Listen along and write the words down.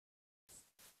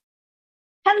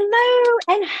Hello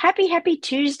and happy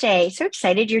Tuesday. So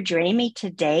excited you're joining me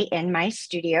today in my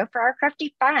studio for our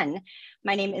crafty fun.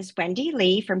 My name is Wendy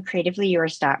Lee from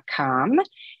CreativeLeeYours.com,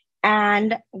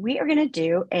 and we are going to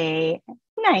do a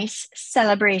nice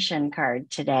celebration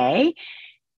card today.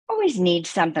 Always need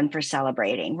something for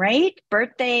celebrating, right?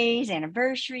 Birthdays,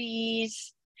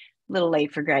 anniversaries, a little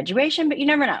late for graduation, but you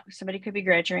never know. Somebody could be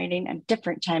graduating a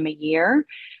different time of year.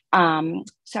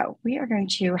 So we are going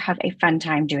to have a fun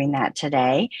time doing that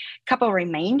today. Couple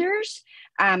reminders.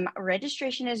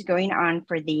 Registration is going on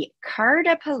for the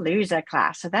Cardapalooza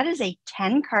class. So that is a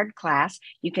 10 card class.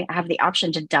 You can have the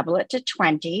option to double it to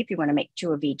 20 if you want to make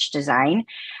 2 of each design.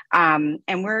 And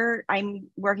I'm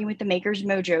working with the Makers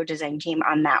Mojo design team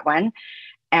on that one.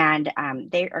 And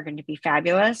they are going to be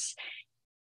fabulous.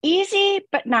 Easy,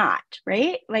 but not,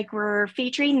 right? Like we're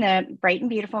featuring the Bright and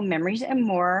Beautiful Memories and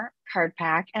More card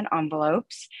pack and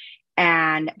envelopes.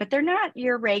 But they're not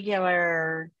your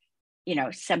regular,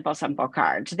 simple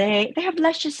cards. They have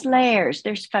luscious layers.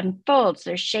 There's fun folds,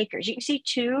 there's shakers. You can see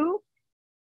 2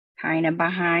 kind of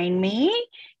behind me.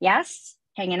 Yes,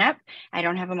 hanging up. I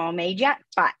don't have them all made yet,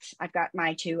 but I've got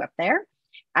my 2 up there.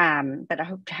 But I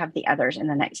hope to have the others in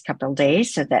the next couple of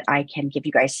days so that I can give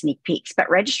you guys sneak peeks. But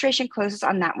registration closes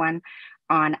on that one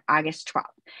on August 12th.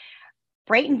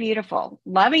 Bright and Beautiful,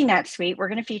 loving that suite. We're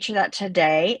going to feature that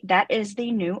today. That is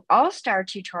the new All-Star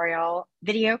Tutorial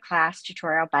Video Class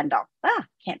Tutorial Bundle.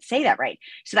 Can't say that right.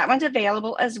 So that one's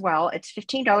available as well. It's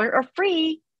 $15 or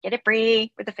free. Get it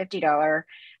free with a $50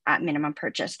 minimum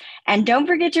purchase. And don't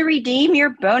forget to redeem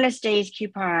your bonus days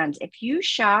coupons. If you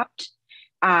shopped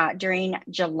during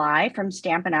July from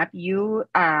Stampin' Up, you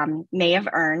may have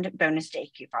earned bonus day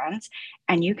coupons,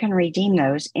 and you can redeem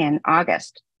those in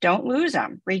August. Don't lose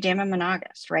them. Redeem them in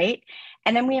August, right?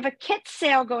 And then we have a kit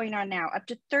sale going on now, up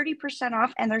to 30%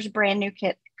 off, and there's a brand new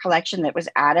kit collection that was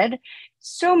added.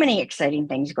 So many exciting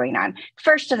things going on.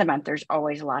 First of the month, there's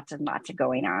always lots and lots of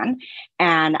going on.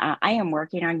 And I am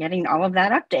working on getting all of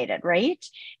that updated, right?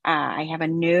 I have a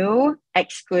new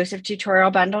exclusive tutorial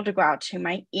bundle to go out to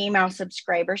my email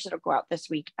subscribers. It'll go out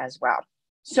this week as well.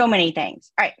 So many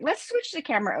things. All right, let's switch the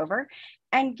camera over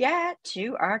and get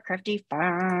to our crafty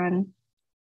fun.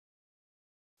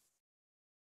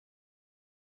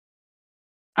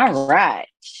 All right.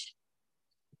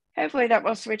 Hopefully that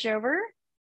will switch over.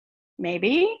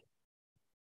 Maybe.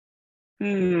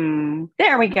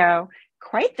 There we go.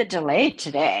 Quite the delay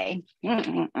today.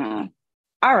 All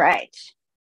right.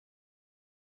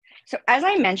 So as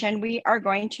I mentioned, we are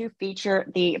going to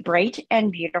feature the Bright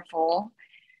and Beautiful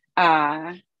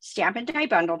Stamp and Die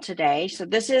bundle today. So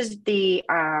this is the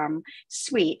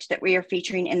suite that we are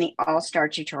featuring in the All-Star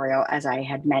tutorial, as I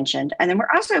had mentioned. And then we're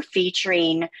also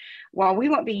featuring, while we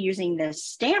won't be using this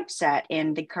stamp set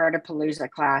in the Cardapalooza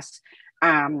class,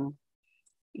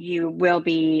 you will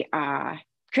be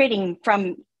creating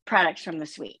from products from the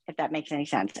suite, if that makes any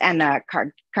sense, and the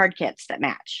card kits that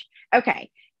match.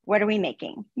 Okay, what are we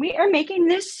making? We are making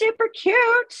this super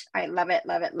cute. I love it,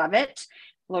 love it, love it.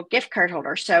 Little gift card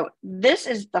holder. So this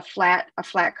is a flat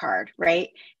card, right?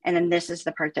 And then this is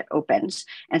the part that opens.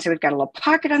 And so we've got a little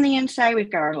pocket on the inside. We've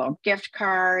got our little gift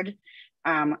card.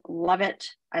 Love it.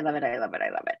 I love it. I love it.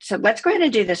 I love it. So let's go ahead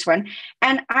and do this one.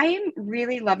 And I am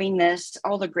really loving this,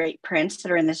 all the great prints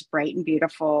that are in this Bright and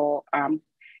Beautiful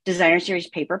Designer Series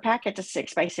paper pack. It's a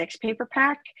 6x6 paper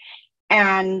pack.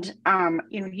 And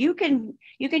you can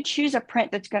choose a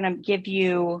print that's going to give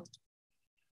you,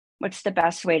 what's the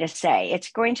best way to say?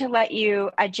 It's going to let you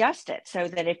adjust it so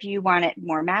that if you want it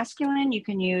more masculine, you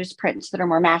can use prints that are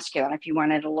more masculine. If you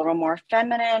want it a little more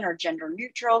feminine or gender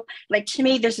neutral, like to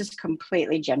me, this is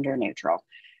completely gender neutral.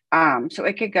 So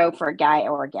it could go for a guy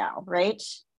or a gal, right?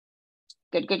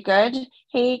 Good, good, good.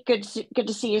 Hey, good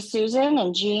to see you, Susan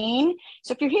and Jean.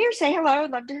 So if you're here, say hello.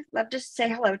 Love to say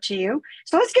hello to you.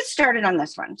 So let's get started on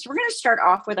this one. So we're going to start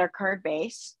off with our card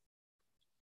base.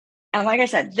 And like I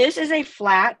said, this is a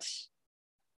flat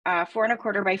 4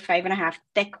 1/4 by 5 1/2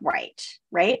 thick white,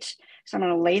 right? So I'm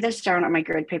going to lay this down on my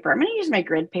grid paper. I'm going to use my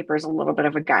grid paper as a little bit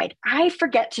of a guide. I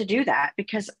forget to do that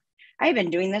because I've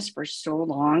been doing this for so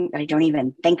long that I don't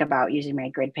even think about using my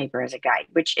grid paper as a guide,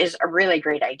 which is a really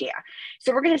great idea.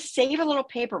 So we're going to save a little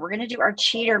paper. We're going to do our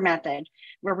cheater method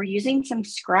where we're using some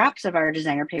scraps of our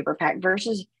designer paper pack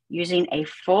versus using a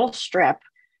full strip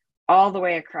all the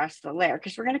way across the layer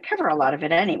because we're going to cover a lot of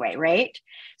it anyway, right?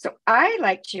 So I'm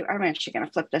actually going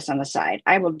to flip this on the side.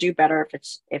 I will do better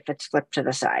if it's flipped to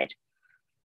the side.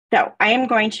 So I am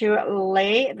going to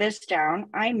lay this down.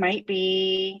 I might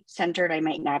be centered, I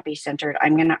might not be centered.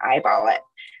 I'm going to eyeball it.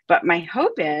 But my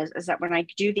hope is that when I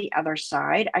do the other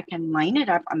side, I can line it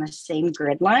up on the same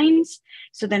grid lines.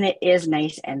 So then it is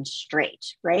nice and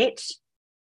straight, right?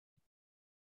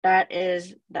 That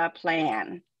is the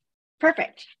plan.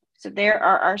 Perfect. So there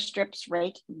are our strips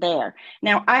right there.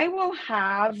 Now I will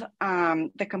have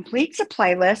the complete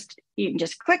supply list. You can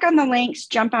just click on the links,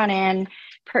 jump on in,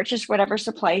 purchase whatever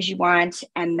supplies you want,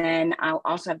 and then I'll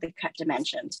also have the cut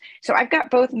dimensions. So I've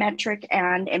got both metric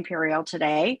and Imperial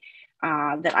today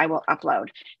that I will upload.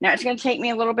 Now it's going to take me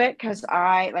a little bit because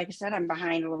like I said, I'm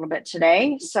behind a little bit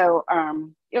today. So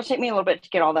it'll take me a little bit to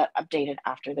get all that updated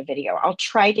after the video. I'll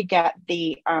try to get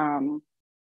the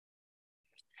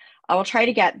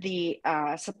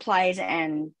supplies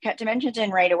and cut dimensions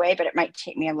in right away, but it might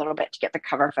take me a little bit to get the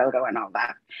cover photo and all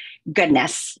that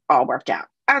goodness all worked out.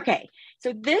 Okay,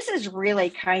 so this is really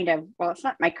kind of, well, it's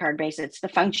not my card base, it's the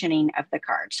functioning of the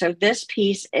card. So this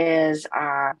piece is,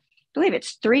 I believe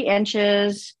it's 3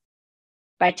 inches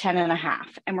by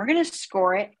 10.5. And we're gonna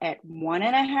score it at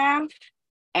 1.5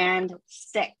 and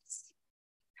 6,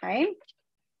 okay?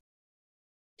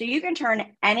 So you can turn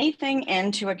anything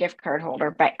into a gift card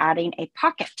holder by adding a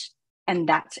pocket. And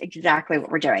that's exactly what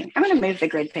we're doing. I'm going to move the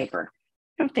grid paper.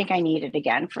 I don't think I need it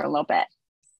again for a little bit.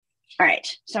 All right,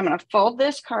 so I'm going to fold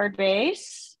this card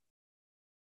base.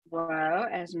 Whoa,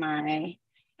 as my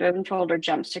bone folder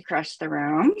jumps across the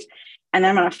room. And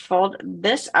then I'm going to fold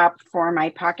this up for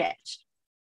my pocket.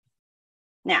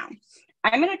 Now,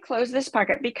 I'm going to close this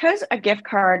pocket because a gift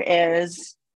card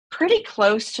is pretty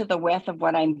close to the width of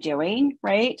what I'm doing,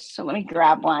 right? So let me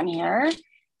grab one here so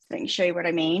I can show you what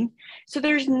I mean. So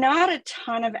there's not a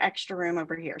ton of extra room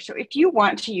over here. So if you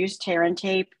want to use tear and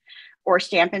tape or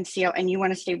stamp and seal and you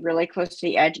want to stay really close to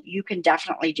the edge, you can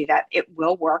definitely do that. It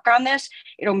will work on this.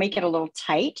 It'll make it a little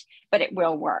tight, but it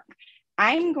will work.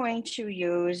 I'm going to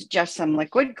use just some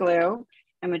liquid glue.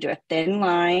 I'm going to do a thin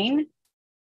line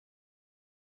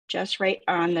just right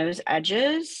on those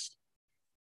edges.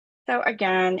 So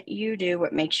again, you do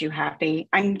what makes you happy.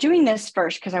 I'm doing this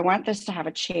first because I want this to have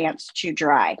a chance to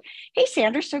dry. Hey,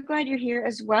 Sandra, so glad you're here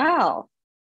as well.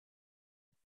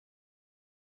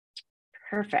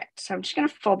 Perfect. So I'm just going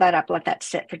to fold that up, let that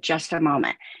sit for just a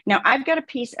moment. Now I've got a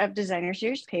piece of designer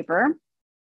series paper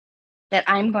that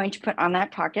I'm going to put on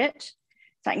that pocket.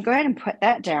 So I can go ahead and put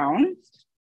that down.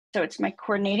 So it's my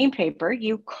coordinating paper.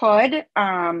 You could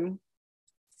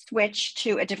switch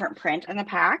to a different print in the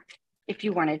pack if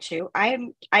you wanted to.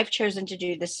 I've chosen to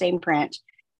do the same print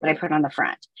that I put on the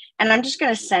front. And I'm just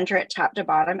going to center it top to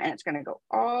bottom, and it's going to go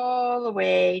all the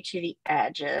way to the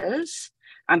edges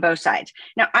on both sides.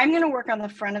 Now I'm going to work on the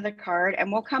front of the card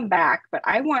and we'll come back, but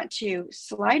I want to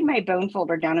slide my bone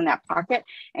folder down in that pocket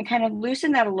and kind of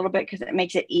loosen that a little bit because it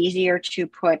makes it easier to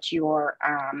put your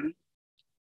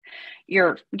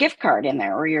gift card in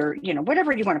there, or your,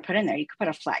 whatever you want to put in there. You could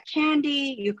put a flat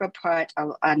candy, you could put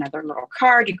another little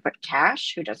card, you could put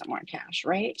cash. Who doesn't want cash,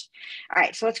 right? All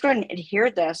right, so let's go ahead and adhere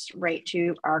this right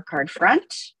to our card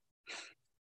front.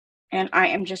 And I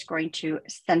am just going to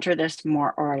center this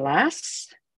more or less.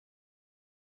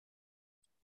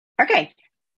 Okay,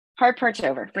 hard part's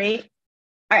over, right?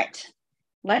 All right,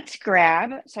 let's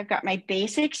grab, so I've got my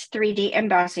Basics 3D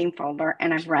embossing folder,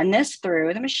 and I've run this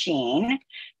through the machine.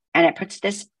 And it puts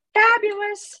this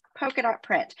fabulous polka dot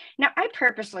print. Now, I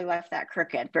purposely left that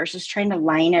crooked versus trying to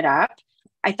line it up.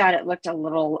 I thought it looked a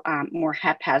little more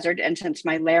haphazard. And since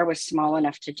my layer was small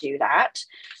enough to do that,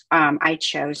 I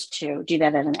chose to do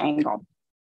that at an angle.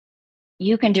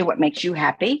 You can do what makes you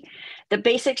happy. The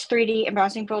Basics 3D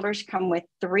embossing folders come with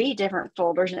 3 different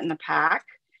folders in the pack.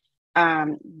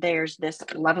 There's this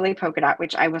lovely polka dot,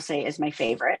 which I will say is my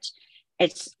favorite.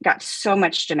 It's got so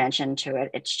much dimension to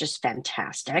it. It's just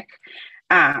fantastic.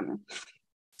 So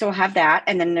we'll have that.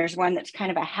 And then there's one that's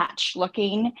kind of a hatch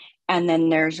looking. And then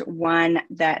there's one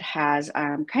that has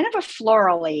kind of a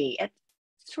florally, it's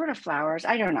sort of flowers.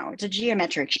 I don't know. It's a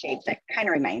geometric shape that kind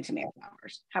of reminds me of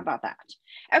flowers. How about that?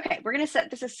 Okay, we're going to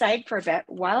set this aside for a bit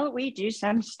while we do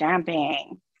some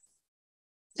stamping.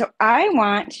 So I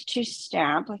want to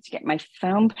stamp, let's get my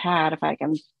foam pad if I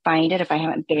can find it, if I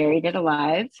haven't buried it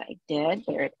alive. I did,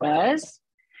 there it was.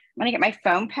 I'm gonna get my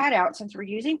foam pad out since we're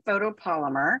using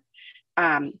photopolymer.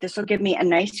 This will give me a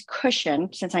nice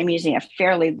cushion since I'm using a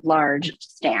fairly large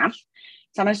stamp.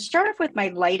 So I'm gonna start off with my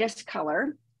lightest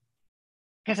color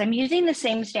because I'm using the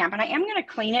same stamp, and I am gonna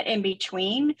clean it in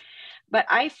between, but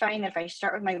I find that if I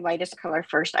start with my lightest color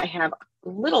first, I have a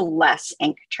little less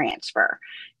ink transfer.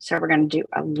 So we're going to do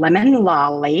a lemon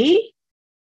lolly.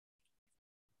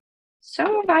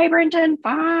 So vibrant and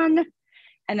fun.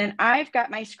 And then I've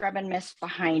got my scrub and mist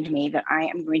behind me that I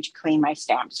am going to clean my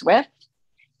stamps with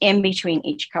in between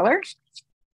each color.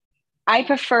 I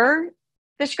prefer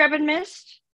the scrub and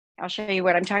mist. I'll show you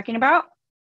what I'm talking about.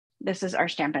 This is our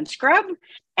Stampin' Scrub,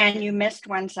 and you mist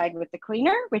one side with the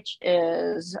cleaner, which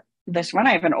is this one.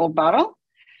 I have an old bottle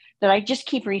that I just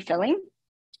keep refilling.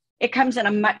 It comes in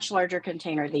a much larger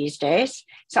container these days.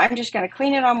 So I'm just going to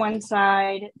clean it on one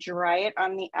side, dry it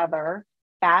on the other,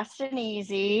 fast and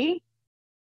easy.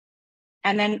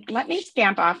 And then let me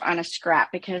stamp off on a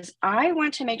scrap because I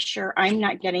want to make sure I'm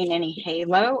not getting any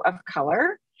halo of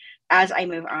color as I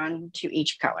move on to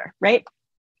each color, right?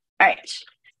 All right,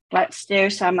 let's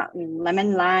do some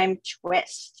lemon lime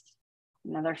twist.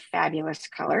 Another fabulous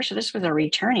color. So this was a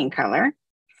returning color.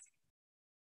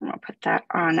 I'll put that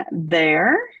on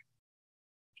there.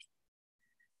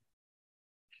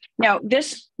 Now,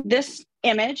 this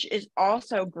image is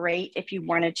also great if you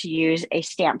wanted to use a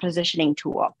stamp positioning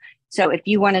tool. So if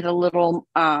you wanted a little,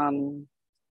 sometimes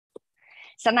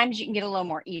you can get a little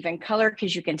more even color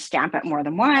because you can stamp it more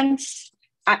than once.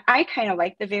 I kind of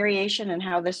like the variation in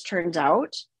how this turns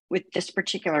out with this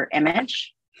particular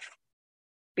image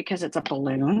because it's a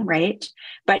balloon, right?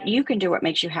 But you can do what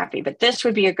makes you happy. But this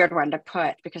would be a good one to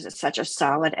put because it's such a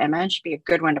solid image, be a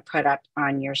good one to put up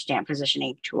on your stamp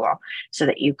positioning tool so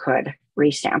that you could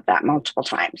restamp that multiple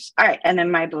times. All right, and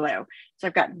then my blue. So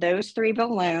I've got those 3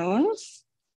 balloons.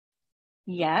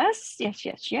 Yes, yes,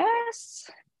 yes, yes.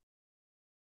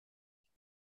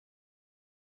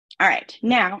 All right,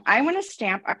 now I want to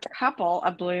stamp a couple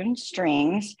of balloon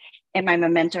strings in my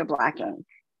Memento black ink.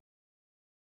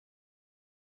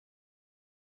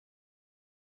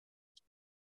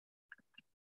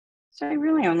 So I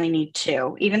really only need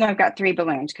 2, even though I've got 3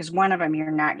 balloons, because one of them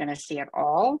you're not going to see at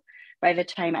all by the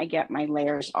time I get my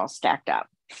layers all stacked up.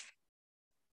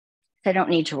 So I don't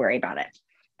need to worry about it.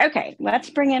 Okay,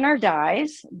 let's bring in our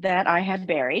dies that I had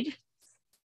buried.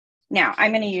 Now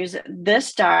I'm going to use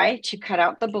this die to cut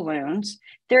out the balloons.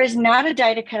 There is not a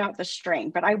die to cut out the string,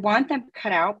 but I want them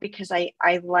cut out because I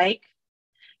like,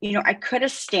 you know, I could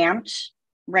have stamped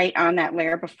right on that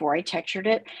layer before I textured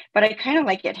it, but I kind of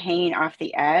like it hanging off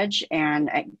the edge, and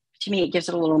to me, it gives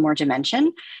it a little more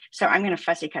dimension. So I'm going to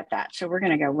fussy cut that. So we're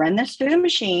going to go run this through the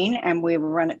machine, and we will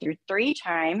run it through 3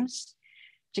 times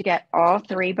to get all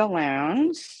 3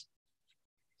 balloons.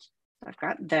 I've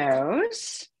got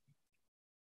those.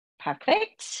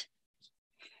 Perfect.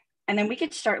 And then we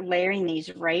could start layering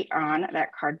these right on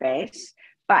that card base,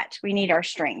 but we need our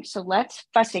string. So let's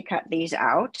fussy cut these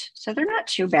out. So they're not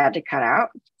too bad to cut out.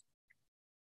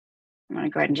 I'm going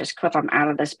to go ahead and just clip them out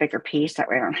of this bigger piece. That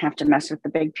way I don't have to mess with the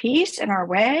big piece in our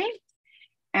way.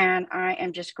 And I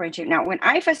am just going to, now when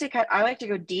I fussy cut, I like to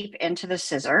go deep into the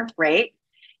scissor, right?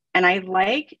 And I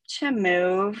like to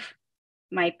move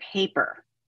my paper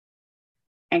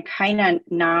and kind of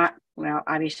not, well,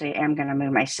 obviously I am going to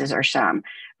move my scissor some,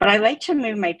 but I like to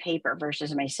move my paper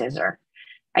versus my scissor.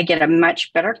 I get a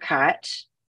much better cut,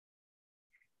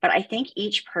 but I think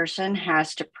each person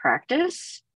has to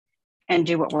practice and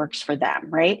do what works for them,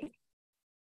 right?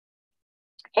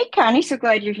 Hey, Connie, so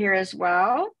glad you're here as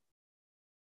well.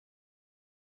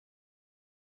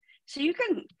 So you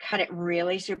can cut it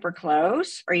really super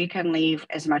close, or you can leave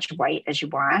as much white as you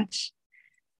want.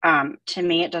 To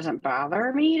me, it doesn't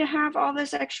bother me to have all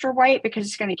this extra white because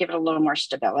it's going to give it a little more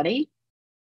stability.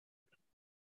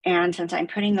 And since I'm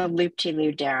putting the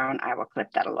loop-de-loo down, I will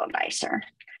clip that a little nicer.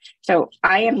 So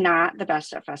I am not the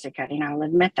best at fussy cutting, I'll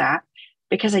admit that,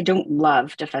 because I don't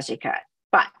love to fussy cut.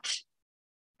 But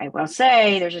I will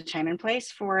say there's a time and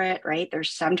place for it, right?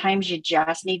 There's sometimes you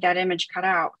just need that image cut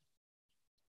out.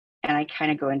 And I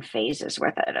kind of go in phases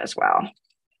with it as well.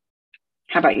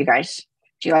 How about you guys?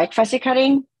 Do you like fussy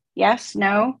cutting? Yes,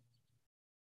 no?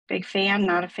 Big fan,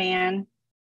 not a fan?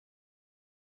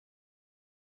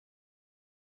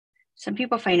 Some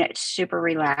people find it super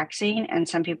relaxing, and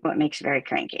some people it makes very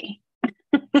cranky.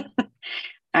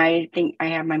 I think I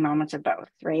have my moments of both,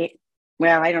 right?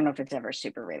 Well, I don't know if it's ever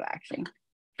super relaxing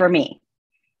for me.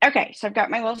 Okay, so I've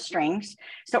got my little strings.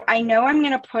 So I know I'm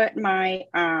going to put my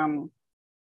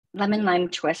lemon lime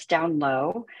twist down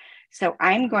low. So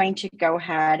I'm going to go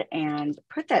ahead and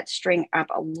put that string up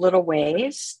a little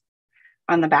ways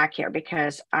on the back here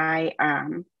because I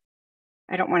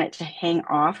don't want it to hang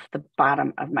off the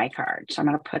bottom of my card. So I'm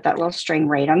going to put that little string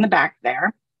right on the back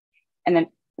there. And then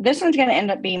this one's going to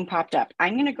end up being popped up.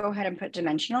 I'm going to go ahead and put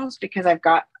dimensionals because I've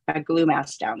got a glue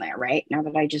mask down there, right? Now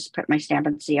that I just put my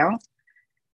Stampin' Seal.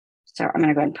 So I'm going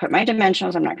to go ahead and put my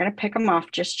dimensionals. I'm not going to pick them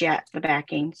off just yet, the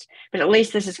backings, but at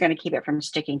least this is going to keep it from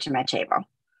sticking to my table.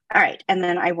 All right. And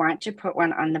then I want to put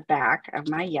one on the back of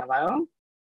my yellow.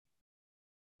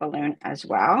 balloon as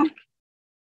well.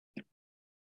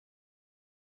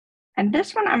 And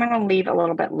this one I'm going to leave a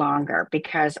little bit longer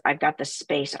because I've got the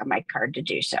space on my card to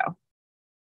do so.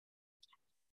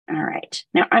 All right,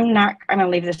 now I'm going to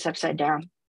leave this upside down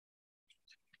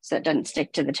so it doesn't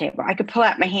stick to the table. I could pull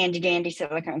out my handy dandy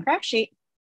silicone craft sheet.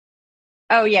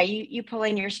 Oh yeah, you pull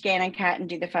in your scan and cut and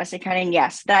do the fussy cutting.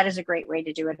 Yes, that is a great way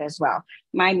to do it as well.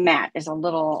 My mat is a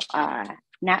little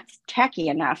not tacky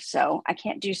enough, so I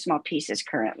can't do small pieces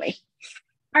currently.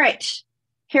 All right,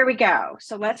 here we go.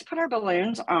 So let's put our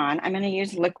balloons on. I'm going to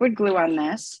use liquid glue on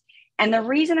this. And the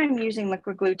reason I'm using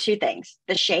liquid glue, two things.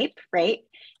 The shape, right?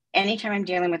 Anytime I'm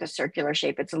dealing with a circular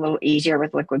shape, it's a little easier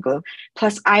with liquid glue.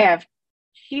 Plus, I have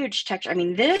huge texture. I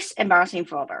mean, this embossing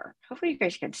folder, hopefully you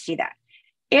guys can see that.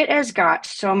 It has got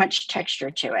so much texture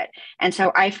to it. And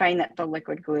so I find that the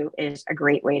liquid glue is a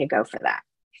great way to go for that.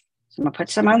 So I'm gonna put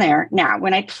some on there. Now,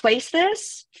 when I place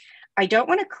this, I don't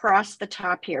want to cross the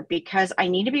top here because I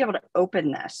need to be able to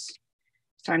open this.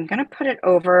 So I'm gonna put it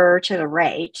over to the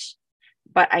right,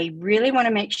 but I really want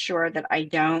to make sure that I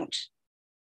don't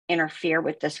interfere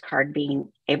with this card being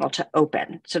able to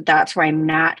open. So that's why I'm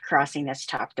not crossing this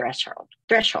top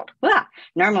threshold. Well,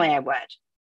 normally I would,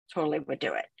 totally would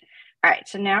do it. All right,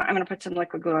 so now I'm going to put some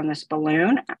liquid glue on this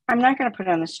balloon. I'm not going to put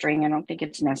it on the string. I don't think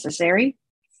it's necessary.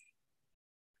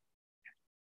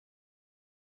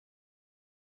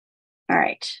 All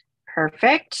right,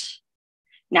 perfect.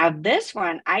 Now this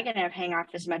one, I can have hang off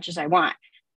as much as I want.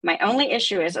 My only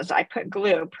issue is I put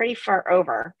glue pretty far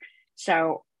over.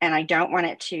 So, and I don't want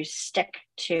it to stick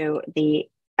to the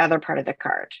other part of the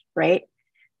card, right?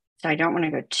 So I don't want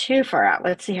to go too far out.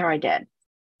 Let's see how I did.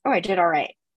 Oh, I did all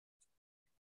right.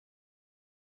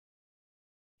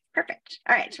 Perfect.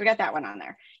 All right, so we got that one on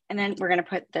there. And then we're going to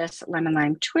put this lemon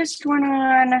lime twist one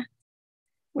on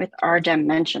with our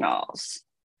dimensionals.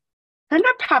 I'm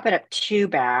not pop it up too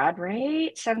bad,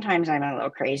 right? Sometimes I'm a little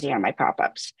crazy on my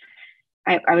pop-ups.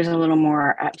 I was a little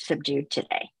more subdued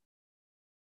today.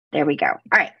 There we go. All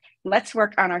right, let's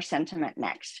work on our sentiment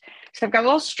next. So I've got a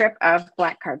little strip of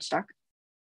black cardstock.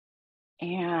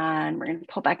 And we're going to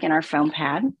pull back in our foam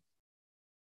pad.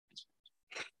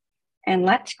 And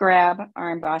let's grab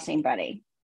our embossing buddy.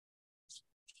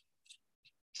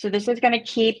 So this is going to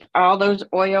keep all those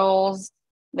oils,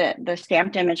 the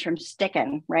stamped image from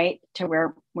sticking, right, to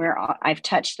where I've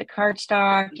touched the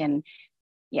cardstock, and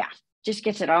yeah, just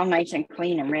gets it all nice and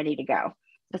clean and ready to go.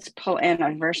 Let's pull in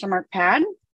our Versamark pad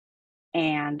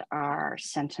and our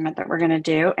sentiment that we're going to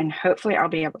do, and hopefully I'll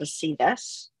be able to see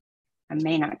this. I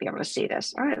may not be able to see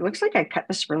this. Oh, it looks like I cut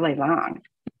this really long.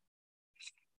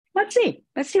 Let's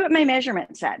see what my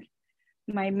measurement said.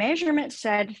 My measurement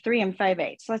said 3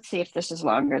 5/8. Let's see if this is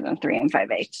longer than 3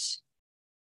 5/8.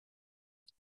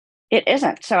 It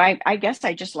isn't. So I guess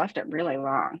I just left it really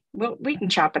long. We can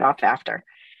chop it off after.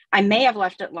 I may have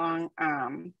left it long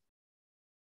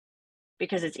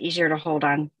because it's easier to hold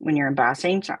on when you're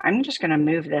embossing. So I'm just going to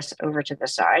move this over to the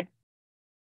side.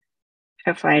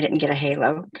 Hopefully I didn't get a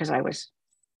halo because I was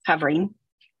hovering.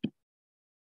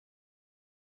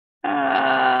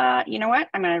 You know what?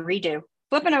 I'm going to redo.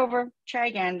 Flipping over, try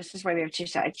again. This is why we have two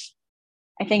sides.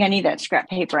 I think I need that scrap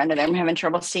paper under there. I'm having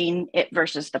trouble seeing it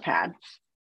versus the pad.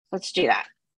 Let's do that.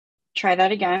 Try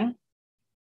that again.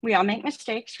 We all make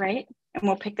mistakes, right? And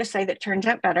we'll pick the side that turns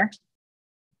out better.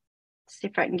 See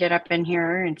if I can get up in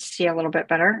here and see a little bit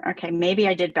better. Okay, maybe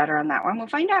I did better on that one. We'll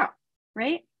find out,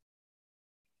 right?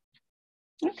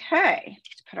 Okay,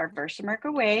 let's put our Versamark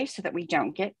away so that we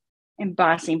don't get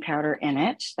embossing powder in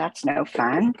it. That's no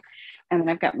fun. And then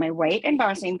I've got my white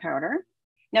embossing powder.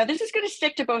 Now this is going to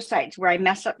stick to both sides where I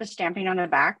mess up the stamping on the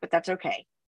back, but that's okay.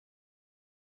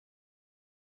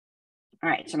 All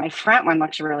right, so my front one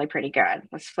looks really pretty good.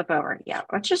 Let's flip over. Yeah,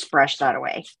 let's just brush that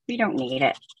away. We don't need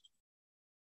it.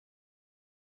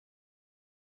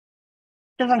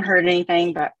 Doesn't hurt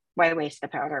anything, but why waste the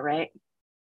powder, right?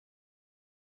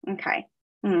 Okay.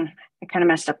 I kind of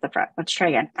messed up the front. Let's try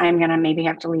again. I'm going to maybe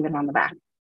have to leave it on the back.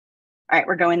 All right,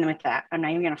 we're going with that. I'm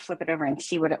not even going to flip it over and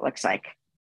see what it looks like.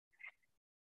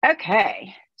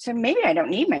 Okay, so maybe I don't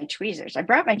need my tweezers. I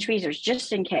brought my tweezers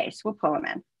just in case. We'll pull them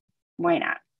in. Why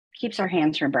not? Keeps our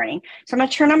hands from burning. So I'm going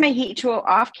to turn on my heat tool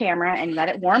off camera and let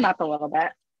it warm up a little bit.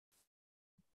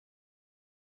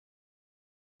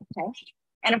 Okay.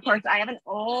 And of course, I have an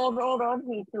old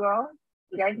heat tool.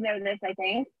 You guys know this, I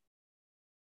think.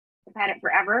 I've had it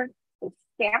forever. It's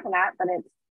Stampin' Up, but it's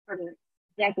sort of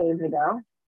decades ago.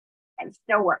 And it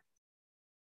still works.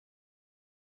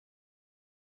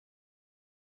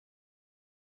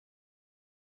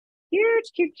 Cute,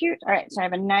 cute, cute. All right, so I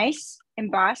have a nice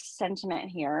embossed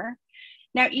sentiment here.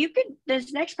 Now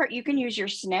this next part, you can use your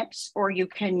snips or you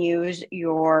can use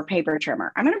your paper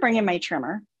trimmer. I'm going to bring in my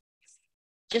trimmer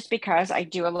just because I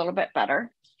do a little bit better.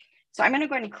 So I'm going to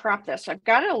go ahead and crop this. So I've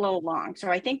got it a little long. So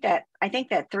I think that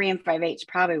 3 5/8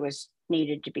 probably was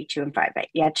needed to be 2 5/8.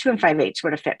 Yeah, 2 5/8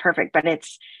 would have fit perfect, but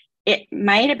it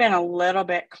might have been a little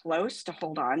bit close to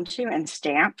hold on to and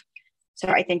stamp. So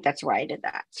I think that's why I did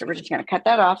that. So we're just going to cut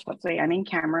that off. Hopefully I'm in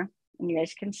camera and you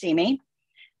guys can see me.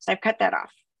 So I've cut that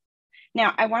off.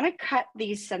 Now I want to cut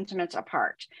these sentiments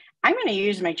apart. I'm going to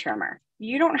use my trimmer.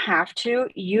 You don't have to.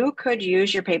 You could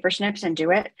use your paper snips and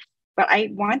do it, but I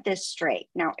want this straight.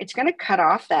 Now it's going to cut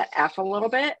off that F a little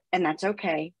bit, and that's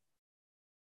okay.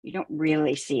 You don't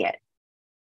really see it.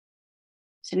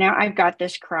 So now I've got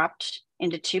this cropped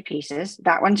into 2 pieces.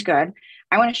 That one's good.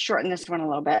 I want to shorten this one a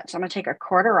little bit. So I'm going to take a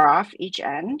 1/4 off each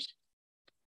end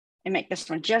and make this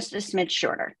one just a smidge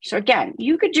shorter. So again,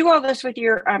 you could do all this with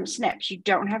your snips. You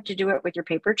don't have to do it with your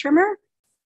paper trimmer,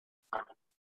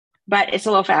 but it's a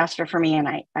little faster for me and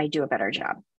I do a better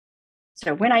job.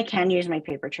 So when I can use my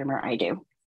paper trimmer, I do.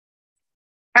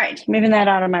 All right, moving that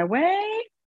out of my way.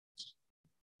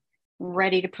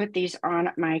 Ready to put these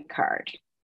on my card.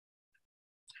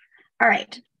 All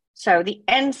right, so the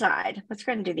inside, let's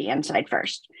go ahead and do the inside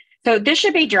first. So this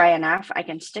should be dry enough. I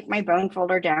can stick my bone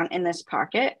folder down in this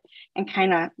pocket and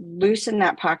kind of loosen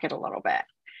that pocket a little bit.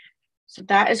 So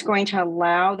that is going to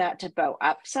allow that to bow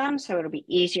up some, so it'll be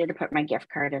easier to put my gift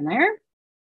card in there.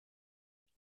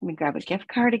 Let me grab a gift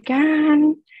card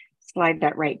again, slide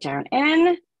that right down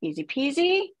in, easy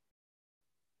peasy.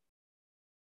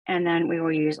 And then we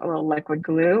will use a little liquid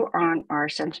glue on our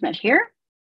sentiment here.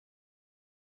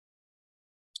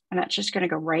 And that's just going to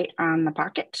go right on the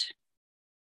pocket.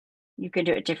 You can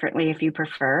do it differently if you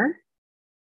prefer,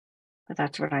 but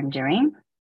that's what I'm doing.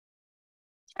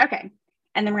 Okay,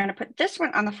 and then we're going to put this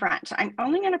one on the front. So I'm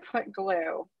only going to put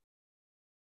glue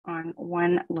on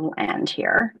one little end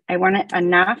here. I want it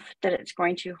enough that it's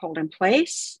going to hold in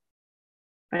place,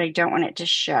 but I don't want it to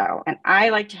show. And I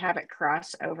like to have it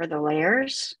cross over the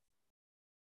layers,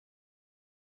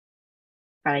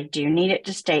 but I do need it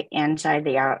to stay inside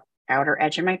the outer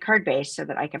edge of my card base so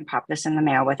that I can pop this in the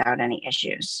mail without any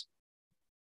issues.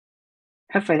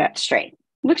 Hopefully that's straight.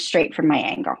 Looks straight from my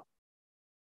angle.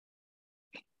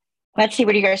 Let's see,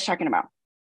 what are you guys talking about?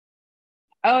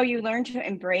 Oh, you learned to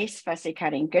embrace fussy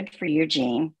cutting. Good for you,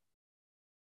 Jean.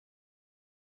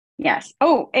 Yes.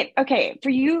 Oh, okay. For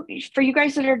you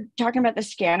guys that are talking about the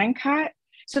scan and cut,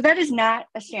 so that is not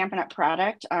a Stampin' Up!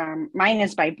 Product. Mine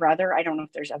is by Brother. I don't know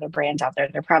if there's other brands out there.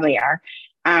 There probably are.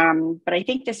 But I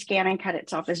think the scan and cut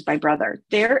itself is by Brother.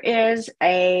 There is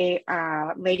a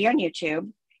lady on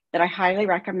YouTube that I highly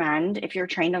recommend if you're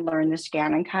trying to learn the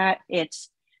scan and cut. It's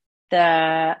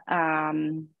the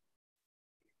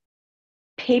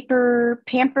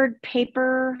Pampered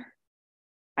Paper.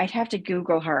 I'd have to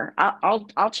Google her.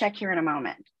 I'll check here in a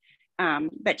moment.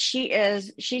 But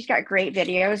she's got great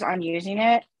videos on using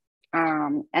it.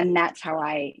 And that's how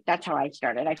I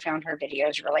started. I found her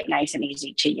videos really nice and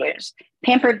easy to use.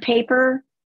 Pampered Paper,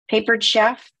 Papered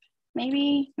Chef,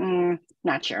 maybe?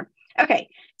 Not sure. Okay,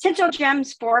 Tinsel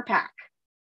Gems 4-pack.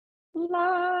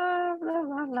 Love, love,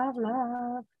 love, love,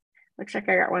 love. Looks like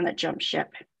I got one that jumped ship.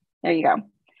 There you go.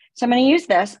 So I'm going to use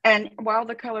this, and while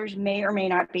the colors may or may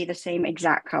not be the same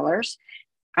exact colors,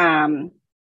 I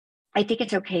think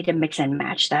it's okay to mix and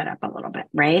match that up a little bit,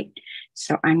 right?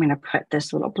 So I'm going to put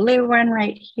this little blue one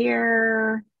right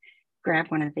here, grab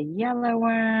one of the yellow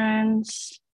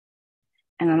ones,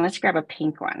 and then let's grab a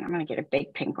pink one. I'm going to get a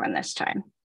big pink one this time.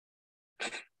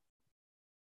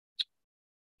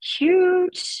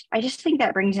 Cute. I just think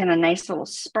that brings in a nice little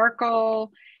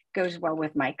sparkle, goes well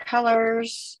with my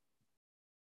colors.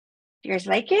 You guys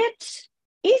like it?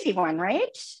 Easy one,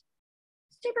 right?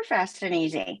 Super fast and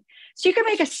easy. So you can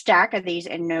make a stack of these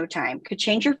in no time. Could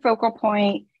change your focal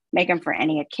point, make them for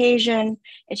any occasion.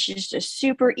 It's just a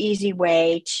super easy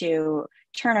way to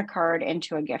turn a card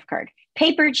into a gift card.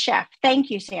 Papered Chef. Thank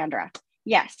you, Sandra.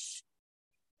 Yes,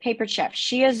 Papered Chef.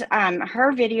 She is,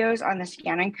 her videos on the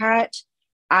scan and cut,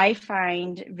 I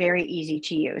find very easy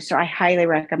to use. So I highly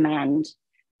recommend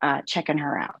checking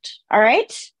her out. All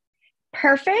right.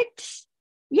 Perfect.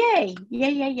 Yay,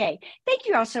 yay, yay, yay. Thank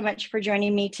you all so much for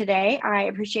joining me today. I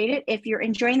appreciate it. If you're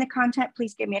enjoying the content,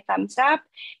 please give me a thumbs up,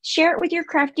 share it with your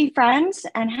crafty friends,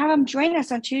 and have them join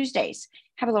us on Tuesdays.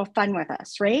 Have a little fun with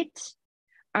us, right?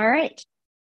 All right.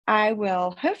 I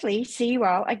will hopefully see you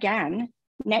all again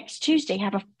next Tuesday.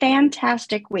 Have a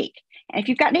fantastic week. And if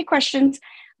you've got any questions,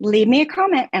 leave me a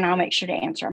comment and I'll make sure to answer them.